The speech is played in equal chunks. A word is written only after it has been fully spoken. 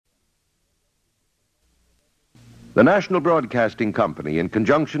The National Broadcasting Company, in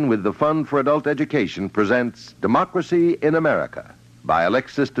conjunction with the Fund for Adult Education, presents Democracy in America by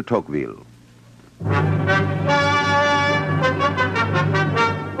Alexis de Tocqueville.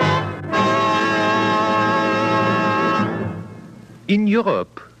 In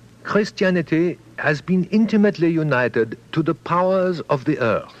Europe, Christianity has been intimately united to the powers of the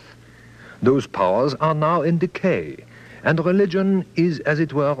earth. Those powers are now in decay, and religion is, as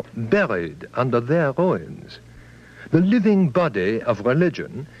it were, buried under their ruins. The living body of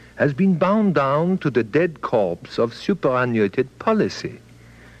religion has been bound down to the dead corpse of superannuated policy.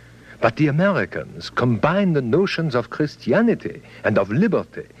 But the Americans combine the notions of Christianity and of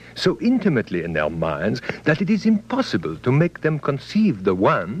liberty so intimately in their minds that it is impossible to make them conceive the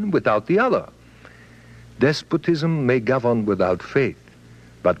one without the other. Despotism may govern without faith,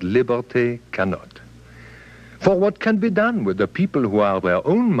 but liberty cannot. For what can be done with the people who are their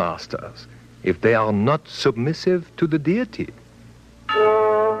own masters if they are not submissive to the deity?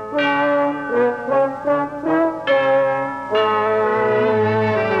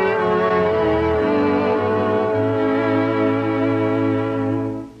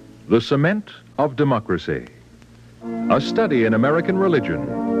 The Cement of Democracy, a study in American religion.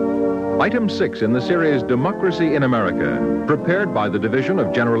 Item 6 in the series Democracy in America, prepared by the Division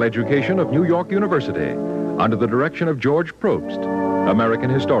of General Education of New York University, under the direction of George Probst,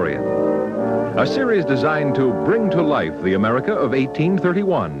 American historian. A series designed to bring to life the America of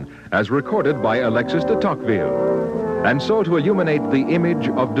 1831, as recorded by Alexis de Tocqueville, and so to illuminate the image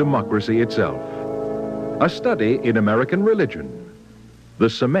of democracy itself. A study in American religion, the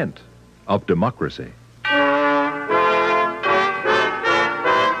cement of democracy.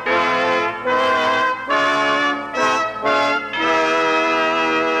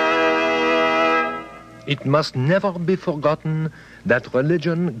 It must never be forgotten that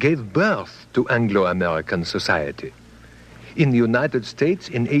religion gave birth to Anglo-American society. In the United States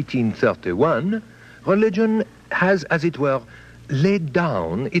in 1831, religion has, as it were, laid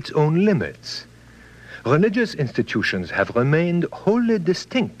down its own limits. Religious institutions have remained wholly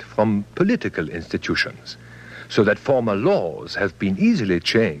distinct from political institutions, so that former laws have been easily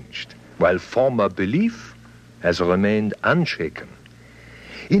changed, while former belief has remained unshaken.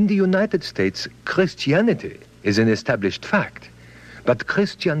 In the United States, Christianity is an established fact, but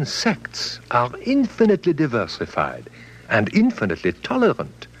Christian sects are infinitely diversified and infinitely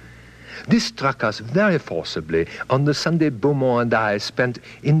tolerant. This struck us very forcibly on the Sunday Beaumont and I spent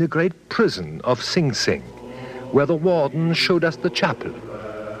in the great prison of Sing Sing, where the warden showed us the chapel.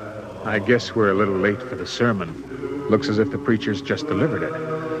 I guess we're a little late for the sermon. Looks as if the preacher's just delivered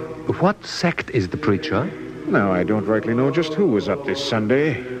it. What sect is the preacher? Now, I don't rightly know just who was up this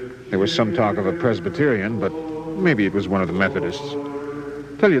Sunday. There was some talk of a Presbyterian, but maybe it was one of the Methodists.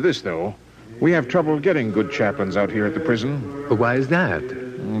 Tell you this, though. We have trouble getting good chaplains out here at the prison. Why is that?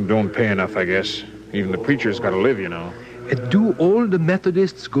 Don't pay enough, I guess. Even the preacher's got to live, you know. Do all the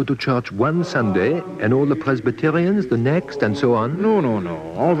Methodists go to church one Sunday, and all the Presbyterians the next, and so on? No.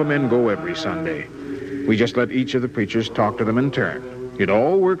 All the men go every Sunday. We just let each of the preachers talk to them in turn. It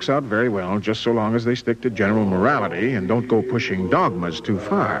all works out very well, just so long as they stick to general morality and don't go pushing dogmas too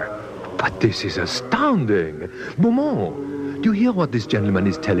far. But this is astounding. Beaumont, do you hear what this gentleman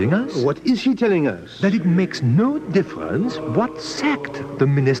is telling us? What is he telling us? That it makes no difference what sect the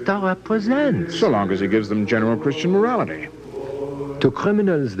minister represents. So long as he gives them general Christian morality. To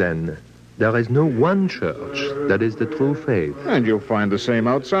criminals, then, there is no one church that is the true faith. And you'll find the same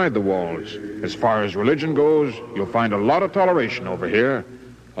outside the walls. As far as religion goes, you'll find a lot of toleration over here.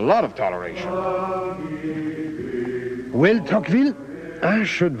 A lot of toleration. Well, Tocqueville, I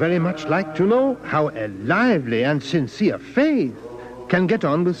should very much like to know how a lively and sincere faith can get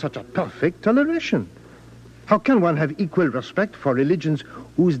on with such a perfect toleration. How can one have equal respect for religions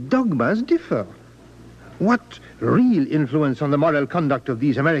whose dogmas differ? What real influence on the moral conduct of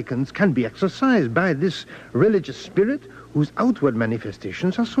these Americans can be exercised by this religious spirit whose outward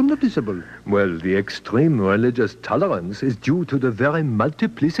manifestations are so noticeable? Well, the extreme religious tolerance is due to the very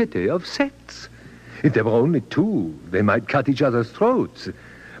multiplicity of sects. If there were only two, they might cut each other's throats.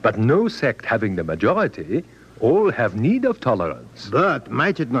 But no sect having the majority, all have need of tolerance. But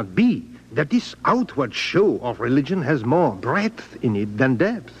might it not be that this outward show of religion has more breadth in it than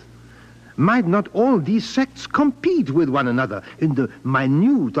depth? Might not all these sects compete with one another in the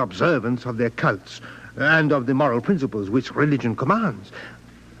minute observance of their cults and of the moral principles which religion commands?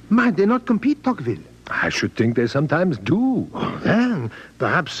 Might they not compete, Tocqueville? I should think they sometimes do. Then,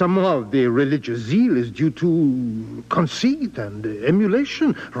 perhaps some of the religious zeal is due to conceit and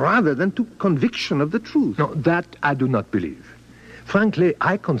emulation rather than to conviction of the truth. No, that I do not believe. Frankly,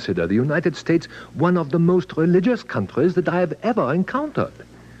 I consider the United States one of the most religious countries that I have ever encountered.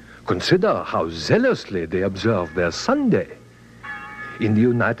 Consider how zealously they observe their Sunday. In the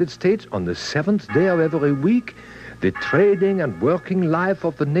United States, on the 7th day of every week, the trading and working life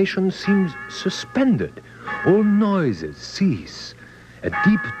of the nation seems suspended. All noises cease. A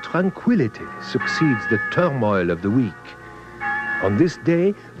deep tranquility succeeds the turmoil of the week. On this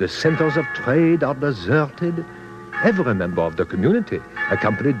day, the centers of trade are deserted. Every member of the community,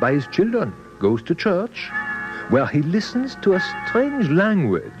 accompanied by his children, goes to church, where he listens to a strange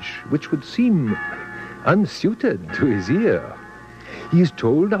language which would seem unsuited to his ear. He is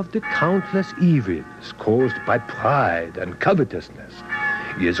told of the countless evils caused by pride and covetousness.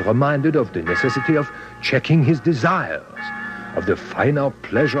 He is reminded of the necessity of checking his desires, of the finer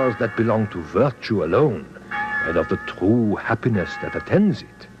pleasures that belong to virtue alone, and of the true happiness that attends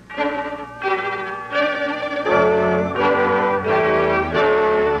it.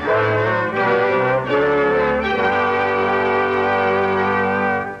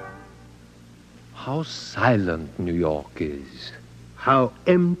 How silent New York is. How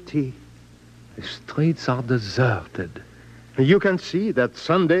empty. The streets are deserted. You can see that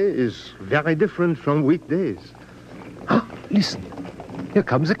Sunday is very different from weekdays. Listen, here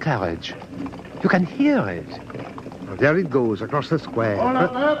comes a carriage. You can hear it. There it goes across the square.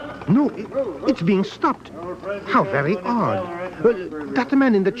 No, it's being stopped. How very odd. That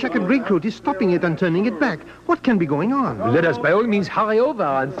man in the checkered greatcoat is stopping it and turning it back. What can be going on? Let us by all means hurry over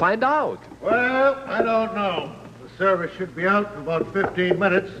and find out. Well, I don't know. The service should be out in about 15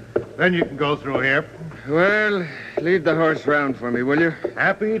 minutes. Then you can go through here. Well, lead the horse round for me, will you?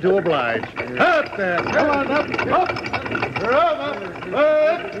 Happy to oblige. Up there. Come on, up.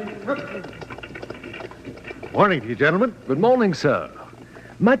 Morning to you, gentlemen. Good morning, sir.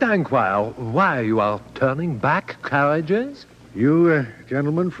 Might I inquire why you are turning back carriages? You,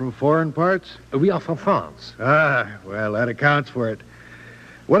 gentlemen from foreign parts? We are from France. Ah, well, that accounts for it.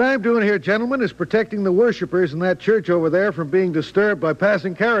 What I'm doing here, gentlemen, is protecting the worshippers in that church over there from being disturbed by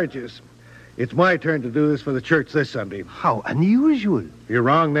passing carriages. It's my turn to do this for the church this Sunday. How unusual. You're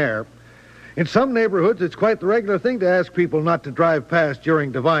wrong there. In some neighborhoods, it's quite the regular thing to ask people not to drive past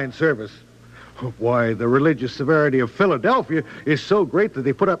during divine service. Why, the religious severity of Philadelphia is so great that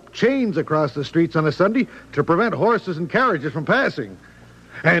they put up chains across the streets on a Sunday to prevent horses and carriages from passing.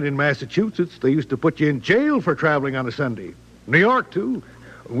 And in Massachusetts, they used to put you in jail for traveling on a Sunday. New York, too.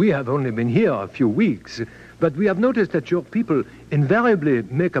 We have only been here a few weeks, but we have noticed that your people invariably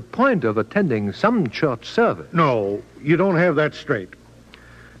make a point of attending some church service. No, you don't have that straight.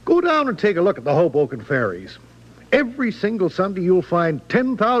 Go down and take a look at the Hoboken ferries. Every single Sunday, you'll find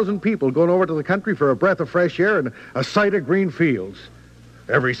 10,000 people going over to the country for a breath of fresh air and a sight of green fields.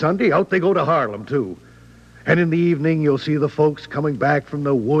 Every Sunday, out they go to Harlem, too. And in the evening, you'll see the folks coming back from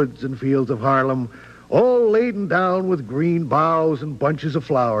the woods and fields of Harlem, all laden down with green boughs and bunches of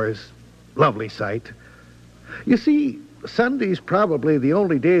flowers. Lovely sight. You see, Sunday's probably the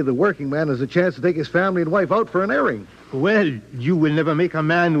only day the working man has a chance to take his family and wife out for an airing. Well, you will never make a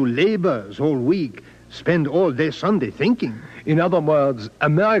man who labors all week spend all day Sunday thinking. In other words,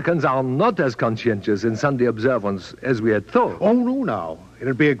 Americans are not as conscientious in Sunday observance as we had thought. Oh, no, now.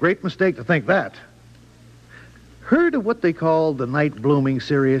 It'd be a great mistake to think that. Heard of what they call the night blooming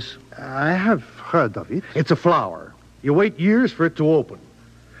cereus? I have heard of it. It's a flower. You wait years for it to open.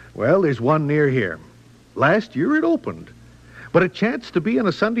 Well, there's one near here. Last year it opened. But it chanced to be on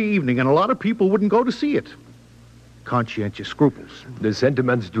a Sunday evening, and a lot of people wouldn't go to see it. Conscientious scruples. The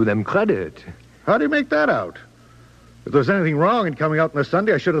sentiments do them credit. How do you make that out? If there's anything wrong in coming out on a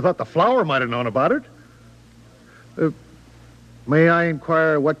Sunday, I should have thought the flower might have known about it. May I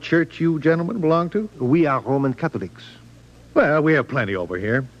inquire what church you gentlemen belong to? We are Roman Catholics. Well, we have plenty over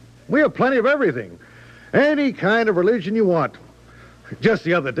here. We have plenty of everything. Any kind of religion you want. Just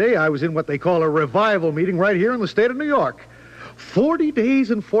the other day, I was in what they call a revival meeting right here in the state of New York. 40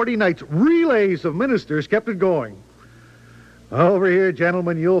 days and 40 nights, relays of ministers kept it going. Over here,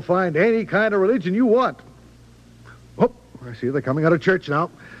 gentlemen, you'll find any kind of religion you want. Oh, I see they're coming out of church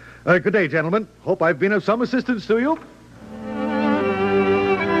now. Good day, gentlemen. Hope I've been of some assistance to you.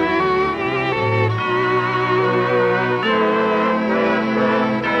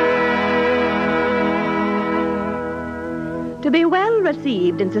 To be well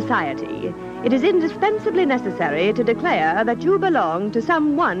received in society, it is indispensably necessary to declare that you belong to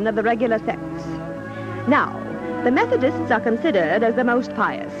some one of the regular sects. Now, the Methodists are considered as the most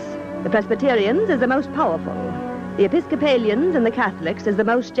pious, the Presbyterians as the most powerful, the Episcopalians and the Catholics as the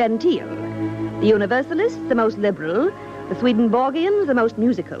most genteel, the Universalists the most liberal, the Swedenborgians the most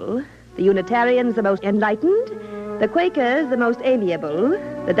musical, the Unitarians the most enlightened, the Quakers the most amiable,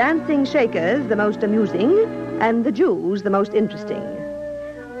 the dancing Shakers the most amusing, and the Jews the most interesting.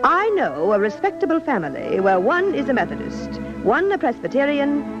 I know a respectable family where one is a Methodist, one a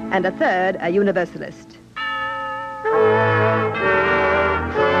Presbyterian, and a third a Universalist.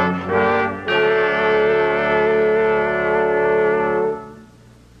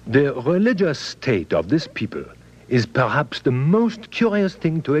 The religious state of this people is perhaps the most curious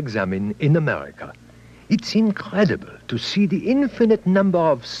thing to examine in America. It's incredible to see the infinite number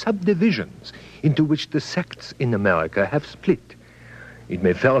of subdivisions into which the sects in America have split. It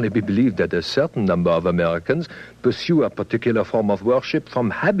may fairly be believed that a certain number of Americans pursue a particular form of worship from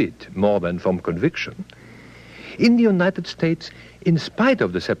habit more than from conviction. In the United States, in spite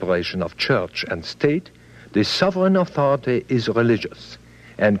of the separation of church and state, the sovereign authority is religious,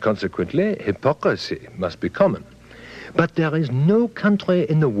 and consequently, hypocrisy must be common. But there is no country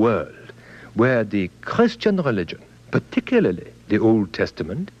in the world where the Christian religion, particularly the Old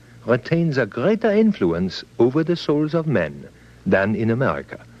Testament, retains a greater influence over the souls of men than in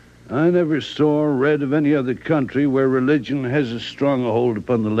America. I never saw or read of any other country where religion has as strong a hold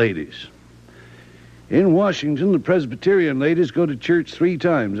upon the ladies. In Washington, the Presbyterian ladies go to church 3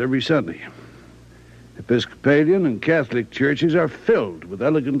 times every Sunday. Episcopalian and Catholic churches are filled with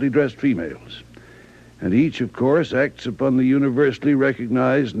elegantly dressed females, and each, of course, acts upon the universally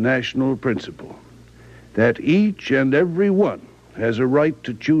recognized national principle that each and every one has a right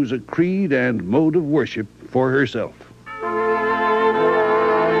to choose a creed and mode of worship for herself.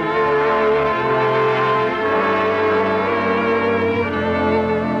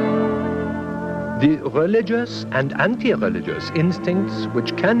 The religious and anti-religious instincts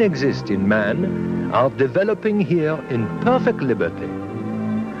which can exist in man are developing here in perfect liberty.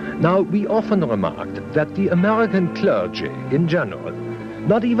 Now, we often remarked that the American clergy, in general,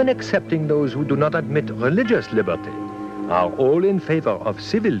 not even excepting those who do not admit religious liberty, are all in favor of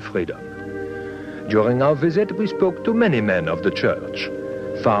civil freedom. During our visit, we spoke to many men of the church.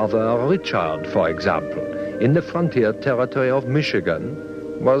 Father Richard, for example, in the frontier territory of Michigan,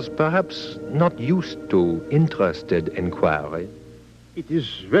 was perhaps not used to interested inquiry. It is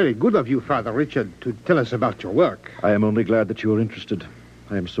very good of you, Father Richard, to tell us about your work. I am only glad that you are interested.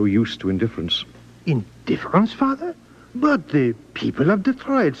 I am so used to indifference. Indifference, Father? But the people of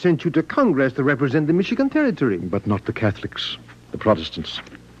Detroit sent you to Congress to represent the Michigan Territory. But not the Catholics, the Protestants.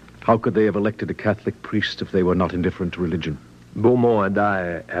 How could they have elected a Catholic priest if they were not indifferent to religion? Beaumont and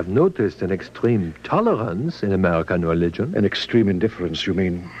I have noticed an extreme tolerance in American religion. An extreme indifference, you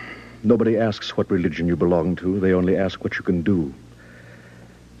mean? Nobody asks what religion you belong to. They only ask what you can do.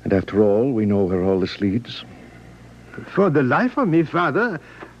 And after all, we know where all this leads. For the life of me, Father,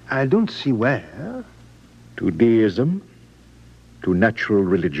 I don't see where. To deism, to natural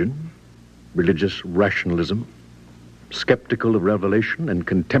religion, religious rationalism, skeptical of revelation and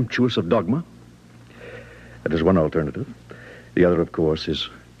contemptuous of dogma. That is one alternative. The other, of course, is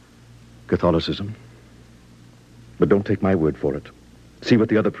Catholicism. But don't take my word for it. See what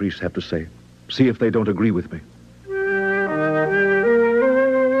the other priests have to say. See if they don't agree with me.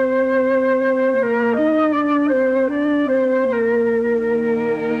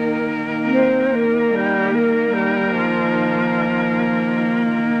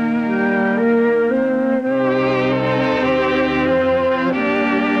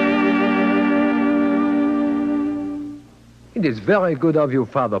 It is very good of you,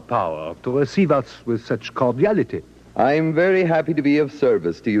 Father Power, to receive us with such cordiality. I'm very happy to be of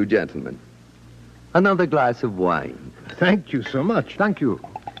service to you gentlemen. Another glass of wine. Thank you so much. Thank you.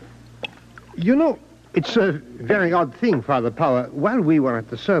 You know, it's a very odd thing, Father Power. While we were at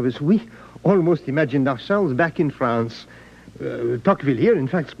the service, we almost imagined ourselves back in France. Tocqueville here, in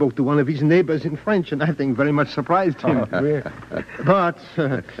fact, spoke to one of his neighbors in French, and I think very much surprised him. But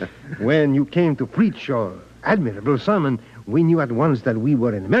when you came to preach your admirable sermon, we knew at once that we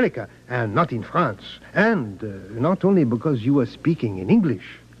were in America and not in France. And not only because you were speaking in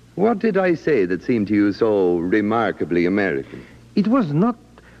English. What did I say that seemed to you so remarkably American? It was not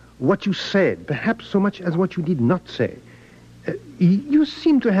what you said, perhaps so much as what you did not say. You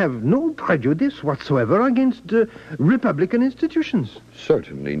seem to have no prejudice whatsoever against Republican institutions.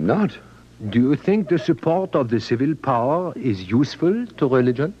 Certainly not. Do you think the support of the civil power is useful to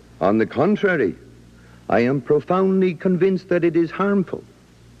religion? On the contrary, I am profoundly convinced that it is harmful.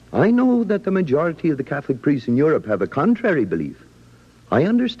 I know that the majority of the Catholic priests in Europe have a contrary belief. I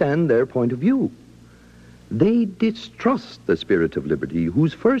understand their point of view. They distrust the spirit of liberty,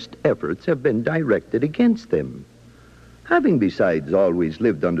 whose first efforts have been directed against them. Having besides always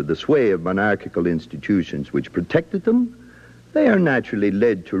lived under the sway of monarchical institutions which protected them, they are naturally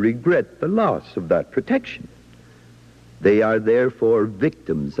led to regret the loss of that protection. They are therefore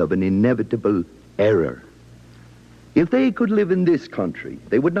victims of an inevitable error. If they could live in this country,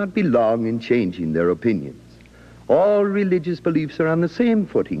 they would not be long in changing their opinions. All religious beliefs are on the same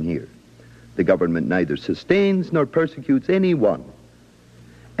footing here. The government neither sustains nor persecutes any one.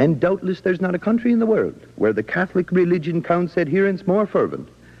 And doubtless there's not a country in the world where the Catholic religion counts adherents more fervent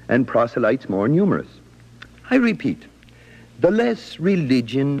and proselytes more numerous. I repeat, the less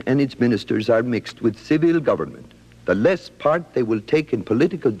religion and its ministers are mixed with civil government, the less part they will take in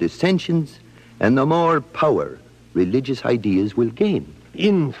political dissensions, and the more power religious ideas will gain.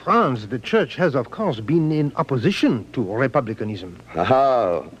 In France, the church has, of course, been in opposition to republicanism.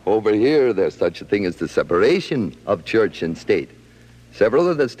 Aha, over here there's such a thing as the separation of church and state. Several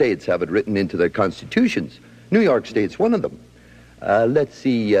of the states have it written into their constitutions. New York State's one of them. Let's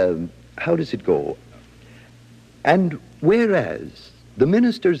see, how does it go? And whereas the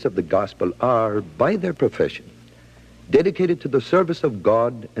ministers of the gospel are, by their profession, dedicated to the service of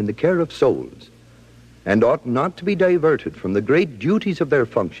God and the care of souls, and ought not to be diverted from the great duties of their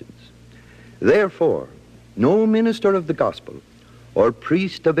functions. Therefore, no minister of the gospel or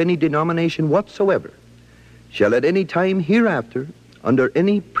priest of any denomination whatsoever shall at any time hereafter, under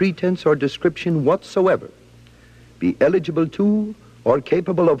any pretense or description whatsoever, be eligible to or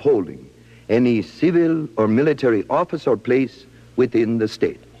capable of holding any civil or military office or place within the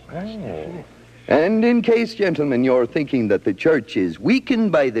state. Oh. And in case, gentlemen, you're thinking that the church is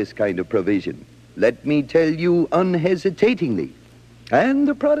weakened by this kind of provision, let me tell you unhesitatingly, and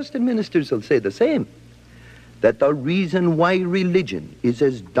the Protestant ministers will say the same, that the reason why religion is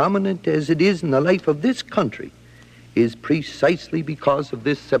as dominant as it is in the life of this country is precisely because of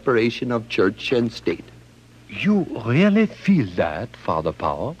this separation of church and state. You really feel that, Father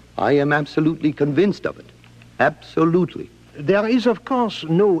Power? I am absolutely convinced of it. Absolutely. There is, of course,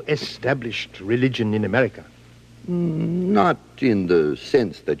 no established religion in America. Not in the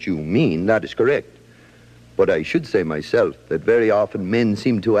sense that you mean, that is correct. But I should say myself that very often men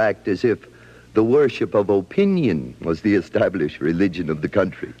seem to act as if the worship of opinion was the established religion of the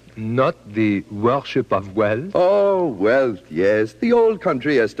country. Not the worship of wealth? Oh, wealth, yes. The old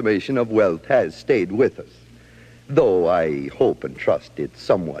country estimation of wealth has stayed with us, though I hope and trust it's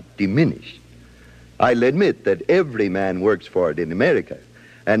somewhat diminished. I'll admit that every man works for it in America,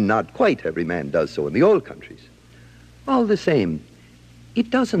 and not quite every man does so in the old countries. All the same, it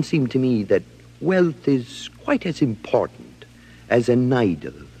doesn't seem to me that wealth is quite as important as an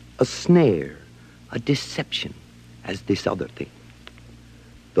idol, a snare, a deception as this other thing.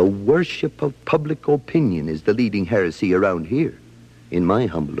 The worship of public opinion is the leading heresy around here, in my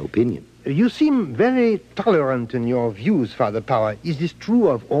humble opinion. You seem very tolerant in your views, Father Power. Is this true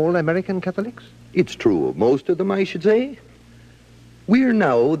of all American Catholics? It's true of most of them, I should say. We're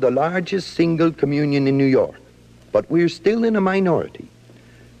now the largest single communion in New York, but we're still in a minority.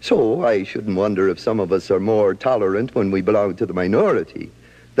 So I shouldn't wonder if some of us are more tolerant when we belong to the minority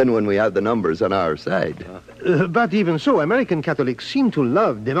than when we have the numbers on our side. But even so, American Catholics seem to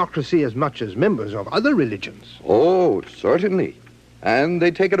love democracy as much as members of other religions. Oh, certainly. And they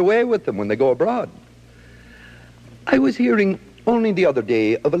take it away with them when they go abroad. I was hearing only the other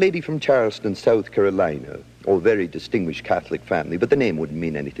day of a lady from Charleston, South Carolina. Oh, very distinguished Catholic family, but the name wouldn't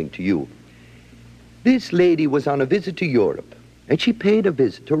mean anything to you. This lady was on a visit to Europe, and she paid a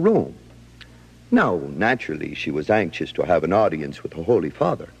visit to Rome. Now, naturally, she was anxious to have an audience with the Holy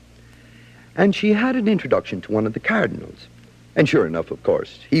Father. And she had an introduction to one of the cardinals. And sure enough, of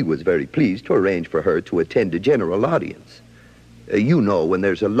course, he was very pleased to arrange for her to attend a general audience. You know, when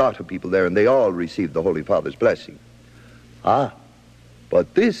there's a lot of people there and they all receive the Holy Father's blessing. Ah,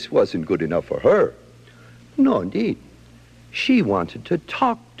 but this wasn't good enough for her. No, indeed. She wanted to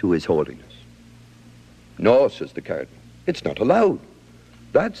talk to His Holiness. No, says the cardinal, it's not allowed.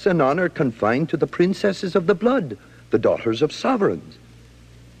 That's an honor confined to the princesses of the blood, the daughters of sovereigns.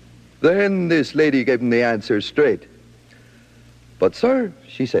 Then this lady gave him the answer straight. But, sir,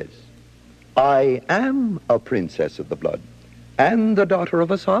 she says, I am a princess of the blood and the daughter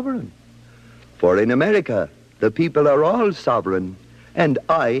of a sovereign. For in America, the people are all sovereign, and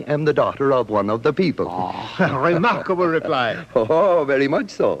I am the daughter of one of the people. Oh, a remarkable reply. Oh, very much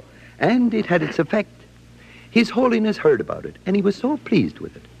so. And it had its effect. His Holiness heard about it, and he was so pleased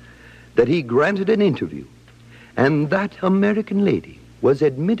with it that he granted an interview. And that American lady was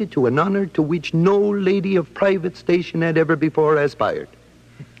admitted to an honor to which no lady of private station had ever before aspired.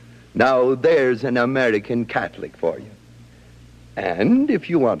 Now, there's an American Catholic for you. And if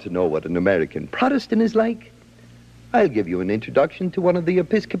you want to know what an American Protestant is like, I'll give you an introduction to one of the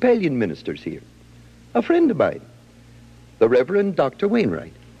Episcopalian ministers here, a friend of mine, the Reverend Dr.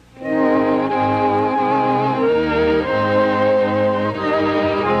 Wainwright.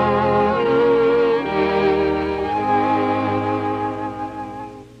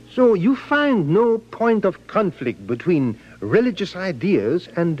 So you find no point of conflict between religious ideas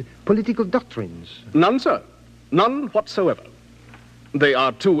and political doctrines? None, sir. None whatsoever. They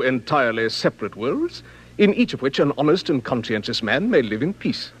are two entirely separate worlds, in each of which an honest and conscientious man may live in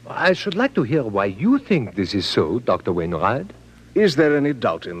peace. I should like to hear why you think this is so, Dr. Wainwright. Is there any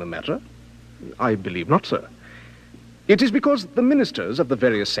doubt in the matter? I believe not, sir. It is because the ministers of the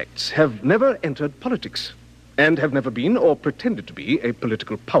various sects have never entered politics, and have never been or pretended to be a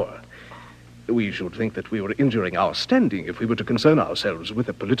political power. We should think that we were injuring our standing if we were to concern ourselves with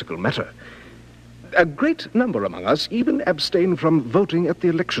a political matter. A great number among us even abstain from voting at the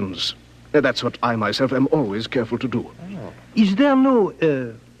elections. That's what I myself am always careful to do. Is there no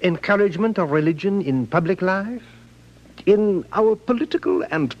encouragement of religion in public life? In our political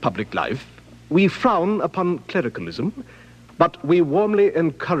and public life, we frown upon clericalism, but we warmly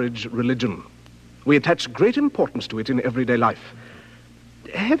encourage religion. We attach great importance to it in everyday life.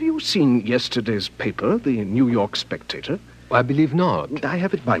 Have you seen yesterday's paper, the New York Spectator? I believe not. I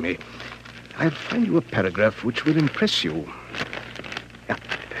have it by me. I'll find you a paragraph which will impress you. Yeah.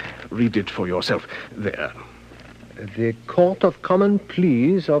 Read it for yourself. There. The Court of Common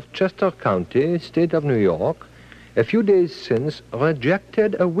Pleas of Chester County, State of New York, a few days since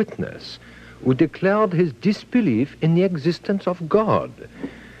rejected a witness who declared his disbelief in the existence of God.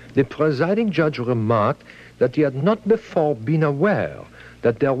 The presiding judge remarked that he had not before been aware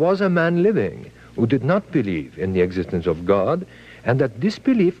that there was a man living who did not believe in the existence of God, and that this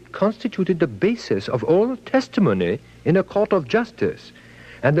belief constituted the basis of all testimony in a court of justice,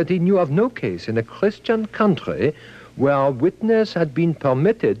 and that he knew of no case in a Christian country where a witness had been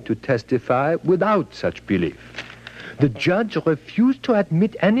permitted to testify without such belief. The judge refused to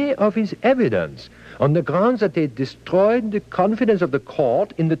admit any of his evidence on the grounds that it destroyed the confidence of the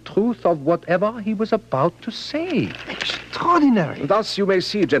court in the truth of whatever he was about to say. Extraordinary. Thus, you may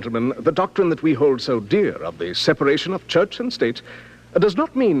see, gentlemen, the doctrine that we hold so dear of the separation of church and state does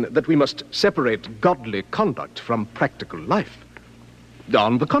not mean that we must separate godly conduct from practical life.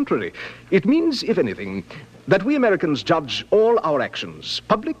 On the contrary, it means, if anything, that we Americans judge all our actions,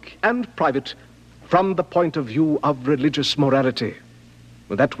 public and private, from the point of view of religious morality.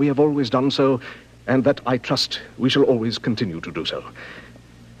 That we have always done so, and that I trust we shall always continue to do so.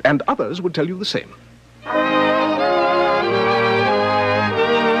 And others would tell you the same.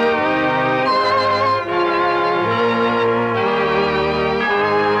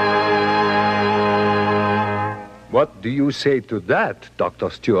 What do you say to that, Dr.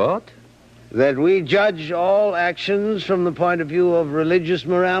 Stewart? That we judge all actions from the point of view of religious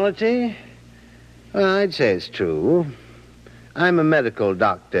morality? Well, I'd say it's true. I'm a medical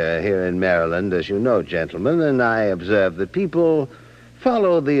doctor here in Maryland, as you know, gentlemen, and I observe that people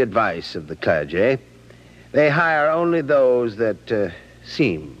follow the advice of the clergy. They hire only those that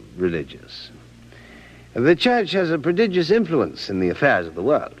seem religious. The church has a prodigious influence in the affairs of the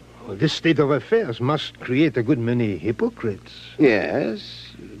world. Well, this state of affairs must create a good many hypocrites. Yes,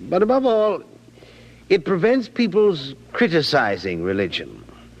 but above all, it prevents people's criticizing religion.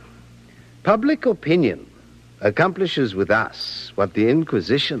 Public opinion accomplishes with us what the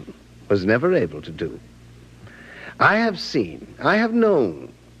Inquisition was never able to do. I have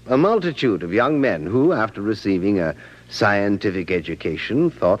known a multitude of young men who, after receiving a scientific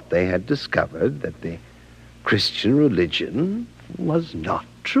education, thought they had discovered that the Christian religion was not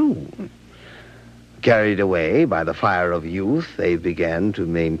true. Carried away by the fire of youth, they began to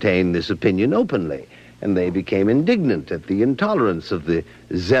maintain this opinion openly, and they became indignant at the intolerance of the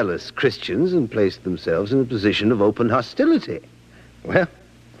zealous Christians and placed themselves in a position of open hostility. Well,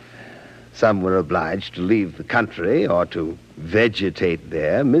 some were obliged to leave the country or to vegetate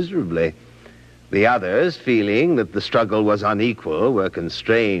there miserably. The others, feeling that the struggle was unequal, were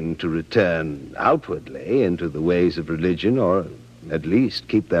constrained to return outwardly into the ways of religion, or at least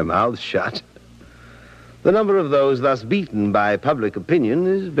keep their mouths shut. The number of those thus beaten by public opinion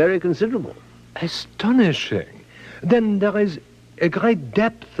is very considerable. Astonishing. Then there is a great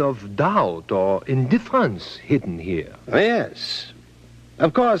depth of doubt or indifference hidden here. Yes.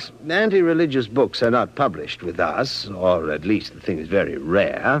 Of course, anti-religious books are not published with us, or at least the thing is very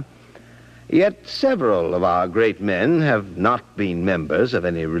rare. Yet several of our great men have not been members of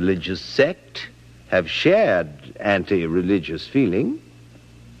any religious sect, have shared anti-religious feeling.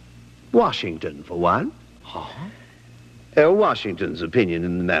 Washington, for one. Washington's opinion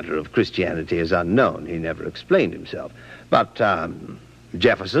in the matter of Christianity is unknown. He never explained himself. But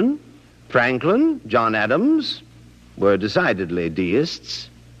Jefferson, Franklin, John Adams were decidedly deists,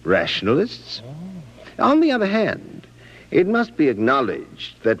 rationalists. On the other hand, it must be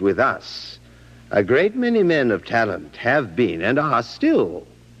acknowledged that with us, a great many men of talent have been and are still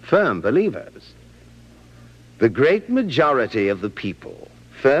firm believers. The great majority of the people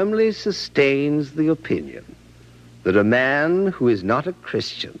firmly sustains the opinion that a man who is not a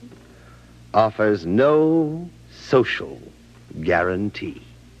Christian offers no social guarantee.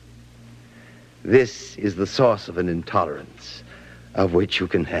 This is the source of an intolerance of which you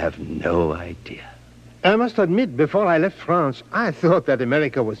can have no idea. I must admit, before I left France, I thought that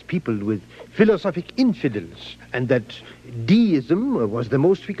America was peopled with philosophic infidels and that deism was the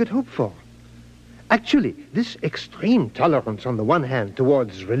most we could hope for. Actually, this extreme tolerance on the one hand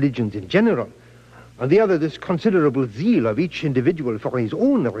towards religions in general, on the other this considerable zeal of each individual for his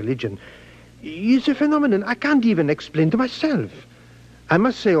own religion, is a phenomenon I can't even explain to myself. I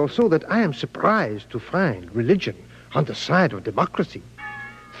must say also that I am surprised to find religion on the side of democracy.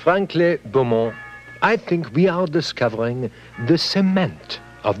 Frankly, Beaumont, I think we are discovering the cement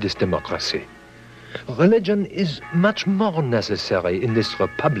of this democracy. Religion is much more necessary in this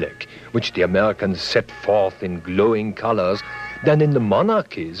republic, which the Americans set forth in glowing colors, than in the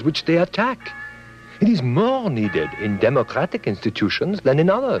monarchies which they attack. It is more needed in democratic institutions than in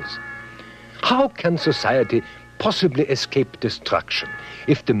others. How can society possibly escape destruction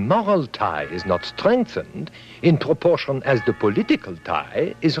if the moral tie is not strengthened in proportion as the political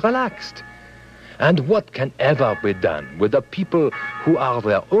tie is relaxed? And what can ever be done with a people who are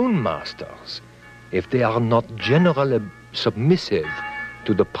their own masters if they are not generally submissive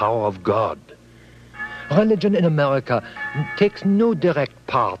to the power of God? Religion in America takes no direct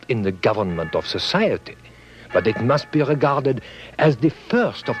part in the government of society, but it must be regarded as the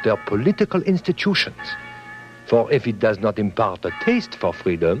first of their political institutions. For if it does not impart a taste for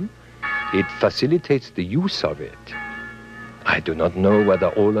freedom, it facilitates the use of it. I do not know whether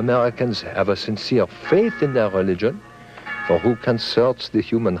all Americans have a sincere faith in their religion, for who can search the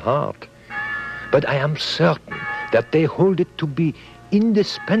human heart? But I am certain that they hold it to be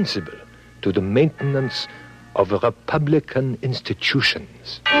indispensable to the maintenance of republican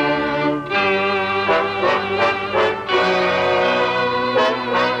institutions.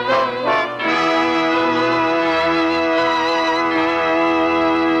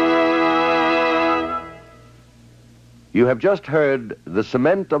 You have just heard The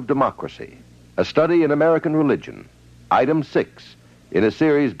Cement of Democracy, a study in American religion, Item 6, in a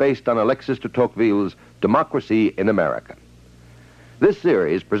series based on Alexis de Tocqueville's Democracy in America. This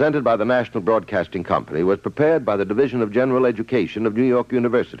series, presented by the National Broadcasting Company, was prepared by the Division of General Education of New York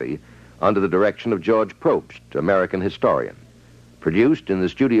University under the direction of George Probst, American historian. Produced in the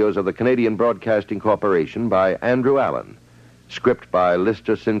studios of the Canadian Broadcasting Corporation by Andrew Allen. Script by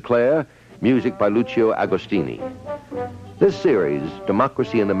Lister Sinclair, music by Lucio Agostini. This series,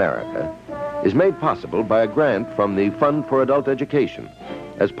 Democracy in America, is made possible by a grant from the Fund for Adult Education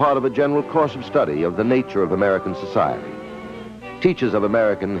as part of a general course of study of the nature of American society. Teachers of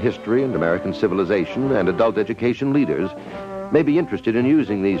American history and American civilization and adult education leaders may be interested in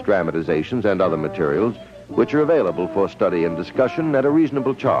using these dramatizations and other materials which are available for study and discussion at a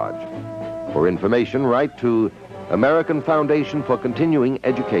reasonable charge. For information, write to American Foundation for Continuing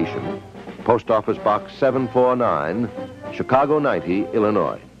Education, Post Office Box 749, Chicago 90,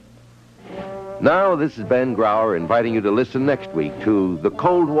 Illinois. Now, this is Ben Grauer inviting you to listen next week to The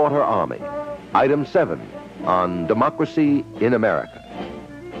Cold Water Army, Item 7 on Democracy in America.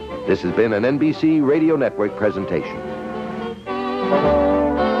 This has been an NBC Radio Network presentation.